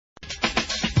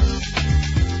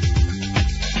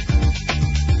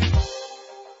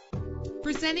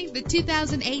Presenting the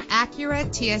 2008 Acura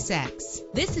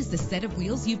TSX. This is the set of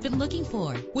wheels you've been looking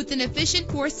for, with an efficient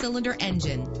 4-cylinder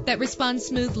engine that responds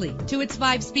smoothly to its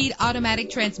 5-speed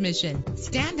automatic transmission.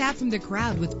 Stand out from the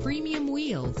crowd with premium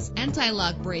wheels.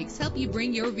 Anti-lock brakes help you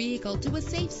bring your vehicle to a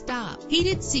safe stop.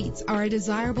 Heated seats are a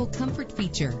desirable comfort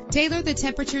feature. Tailor the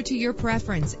temperature to your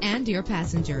preference and your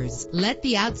passengers. Let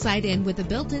the outside in with a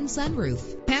built-in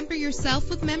sunroof. Pamper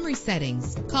yourself with memory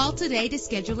settings. Call today to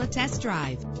schedule a test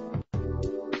drive.